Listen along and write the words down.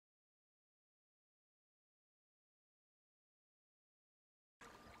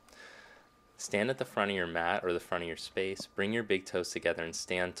Stand at the front of your mat or the front of your space. Bring your big toes together and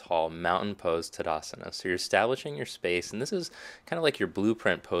stand tall, mountain pose Tadasana. So you're establishing your space, and this is kind of like your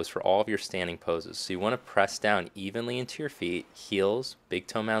blueprint pose for all of your standing poses. So you want to press down evenly into your feet, heels, big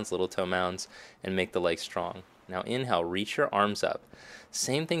toe mounds, little toe mounds, and make the legs strong. Now inhale, reach your arms up.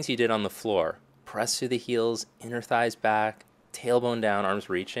 Same things you did on the floor. Press through the heels, inner thighs back, tailbone down, arms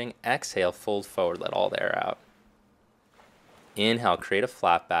reaching. Exhale, fold forward, let all the air out. Inhale, create a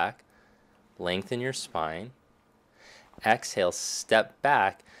flat back. Lengthen your spine. Exhale, step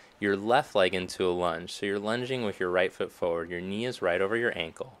back your left leg into a lunge. So you're lunging with your right foot forward. Your knee is right over your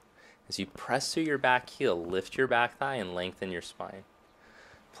ankle. As you press through your back heel, lift your back thigh and lengthen your spine.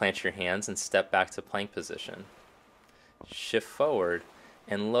 Plant your hands and step back to plank position. Shift forward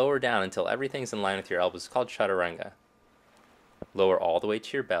and lower down until everything's in line with your elbows. It's called chaturanga. Lower all the way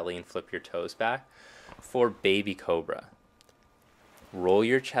to your belly and flip your toes back for baby cobra. Roll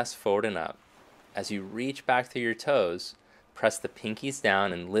your chest forward and up. As you reach back through your toes, press the pinkies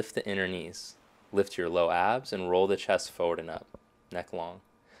down and lift the inner knees. Lift your low abs and roll the chest forward and up, neck long.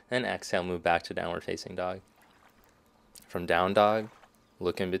 Then exhale, move back to downward facing dog. From down dog,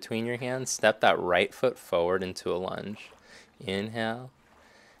 look in between your hands. Step that right foot forward into a lunge. Inhale.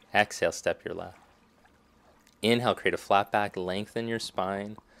 Exhale, step your left. Inhale, create a flat back, lengthen your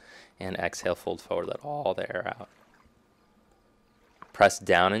spine. And exhale, fold forward, let all the air out. Press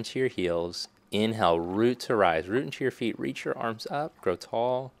down into your heels. Inhale, root to rise. Root into your feet. Reach your arms up. Grow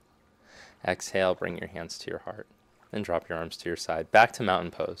tall. Exhale, bring your hands to your heart. Then drop your arms to your side. Back to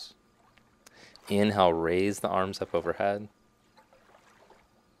mountain pose. Inhale, raise the arms up overhead.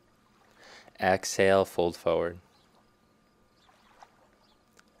 Exhale, fold forward.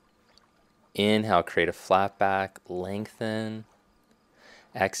 Inhale, create a flat back. Lengthen.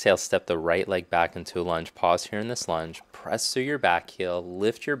 Exhale, step the right leg back into a lunge. Pause here in this lunge. Press through your back heel,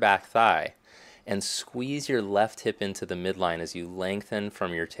 lift your back thigh, and squeeze your left hip into the midline as you lengthen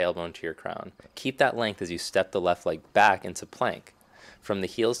from your tailbone to your crown. Keep that length as you step the left leg back into plank. From the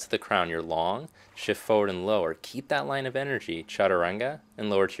heels to the crown, you're long. Shift forward and lower. Keep that line of energy, chaturanga, and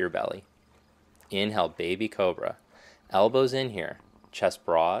lower to your belly. Inhale, baby cobra. Elbows in here, chest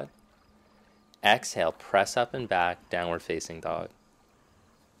broad. Exhale, press up and back, downward facing dog.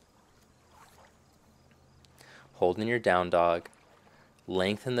 Hold in your down dog.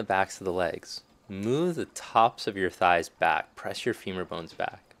 Lengthen the backs of the legs. Move the tops of your thighs back. Press your femur bones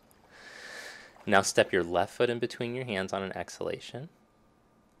back. Now step your left foot in between your hands on an exhalation.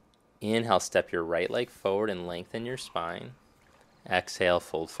 Inhale, step your right leg forward and lengthen your spine. Exhale,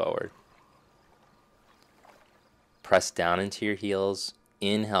 fold forward. Press down into your heels.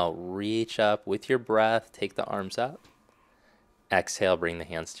 Inhale, reach up with your breath. Take the arms up. Exhale, bring the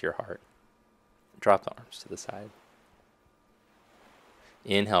hands to your heart. Drop the arms to the side.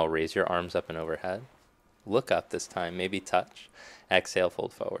 Inhale, raise your arms up and overhead. Look up this time, maybe touch. Exhale,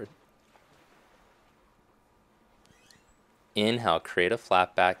 fold forward. Inhale, create a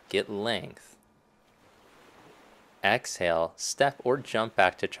flat back, get length. Exhale, step or jump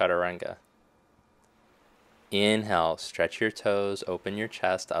back to chaturanga. Inhale, stretch your toes, open your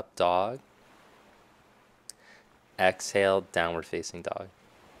chest, up dog. Exhale, downward facing dog.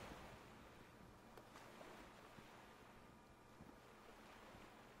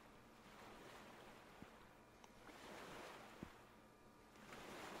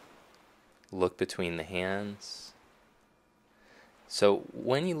 Look between the hands. So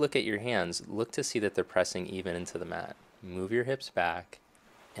when you look at your hands, look to see that they're pressing even into the mat. Move your hips back,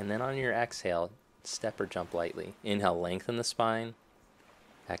 and then on your exhale, step or jump lightly. Inhale, lengthen the spine.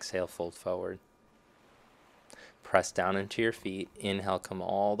 Exhale, fold forward. Press down into your feet. Inhale, come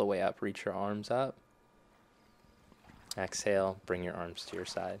all the way up. Reach your arms up. Exhale, bring your arms to your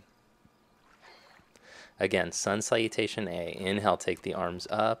side. Again, sun salutation A. Inhale, take the arms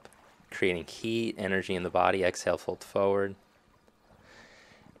up, creating heat, energy in the body. Exhale, fold forward.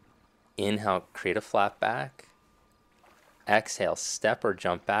 Inhale, create a flat back. Exhale, step or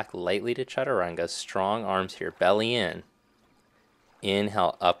jump back lightly to chaturanga. Strong arms here, belly in.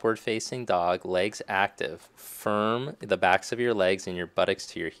 Inhale, upward facing dog, legs active. Firm the backs of your legs and your buttocks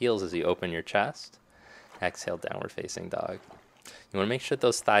to your heels as you open your chest. Exhale, downward facing dog. You want to make sure that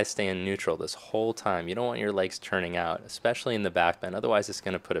those thighs stay in neutral this whole time. You don't want your legs turning out, especially in the back bend. Otherwise, it's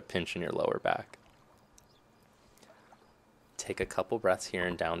going to put a pinch in your lower back. Take a couple breaths here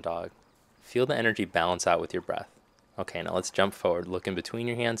in down dog. Feel the energy balance out with your breath. Okay, now let's jump forward. Look in between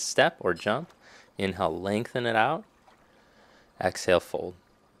your hands, step or jump. Inhale, lengthen it out. Exhale, fold.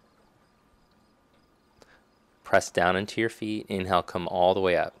 Press down into your feet. Inhale, come all the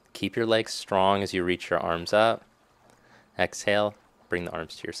way up. Keep your legs strong as you reach your arms up. Exhale, bring the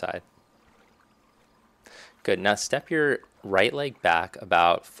arms to your side. Good. Now step your right leg back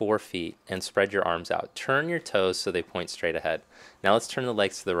about 4 feet and spread your arms out. Turn your toes so they point straight ahead. Now let's turn the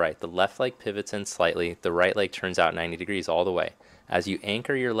legs to the right. The left leg pivots in slightly. The right leg turns out 90 degrees all the way. As you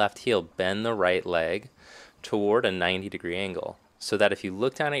anchor your left heel, bend the right leg toward a 90-degree angle, so that if you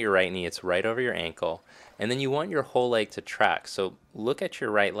look down at your right knee, it's right over your ankle. And then you want your whole leg to track. So look at your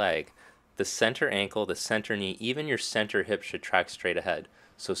right leg. The center ankle, the center knee, even your center hip should track straight ahead.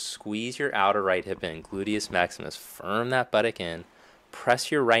 So squeeze your outer right hip in, gluteus maximus, firm that buttock in,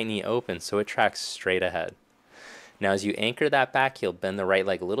 press your right knee open so it tracks straight ahead. Now as you anchor that back heel, bend the right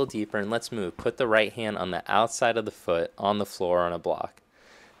leg a little deeper and let's move. Put the right hand on the outside of the foot on the floor on a block.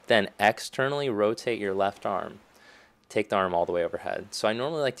 Then externally rotate your left arm. Take the arm all the way overhead. So I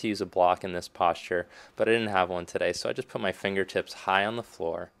normally like to use a block in this posture, but I didn't have one today, so I just put my fingertips high on the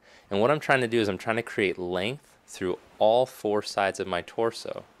floor. And what I'm trying to do is I'm trying to create length through all 4 sides of my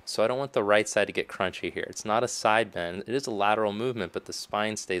torso. So I don't want the right side to get crunchy here. It's not a side bend, it is a lateral movement, but the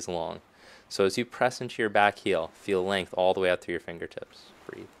spine stays long. So as you press into your back heel, feel length all the way out through your fingertips.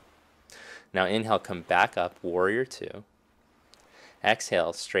 Breathe. Now inhale, come back up, warrior 2.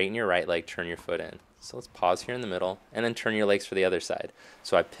 Exhale, straighten your right leg, turn your foot in. So let's pause here in the middle, and then turn your legs for the other side.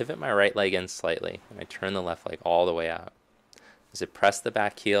 So I pivot my right leg in slightly, and I turn the left leg all the way out. As I press the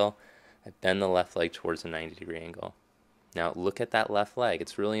back heel, I bend the left leg towards a 90-degree angle. Now look at that left leg.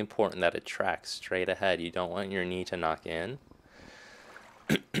 It's really important that it tracks straight ahead. You don't want your knee to knock in.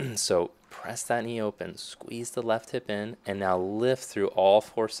 So press that knee open, squeeze the left hip in, and now lift through all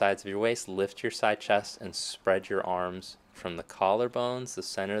 4 sides of your waist. Lift your side chest and spread your arms from the collarbones, the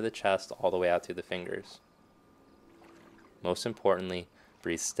center of the chest, all the way out through the fingers. Most importantly,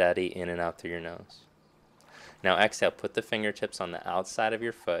 breathe steady in and out through your nose. Now exhale, put the fingertips on the outside of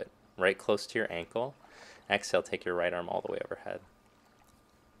your foot, right close to your ankle. Exhale, take your right arm all the way overhead.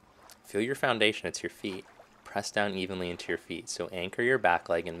 Feel your foundation, it's your feet. Press down evenly into your feet. So anchor your back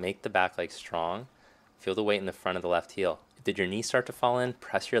leg and make the back leg strong. Feel the weight in the front of the left heel. Did your knee start to fall in?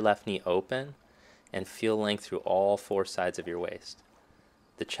 Press your left knee open and feel length through all 4 sides of your waist.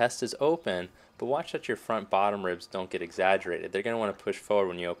 The chest is open, but watch that your front bottom ribs don't get exaggerated. They're going to want to push forward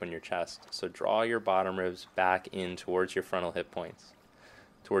when you open your chest. So draw your bottom ribs back in towards your frontal hip points,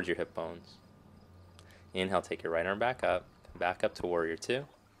 towards your hip bones. Inhale, take your right arm back up to warrior 2.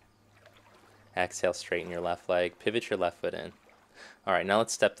 Exhale, straighten your left leg, pivot your left foot in. All right, now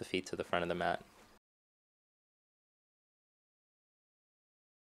let's step the feet to the front of the mat.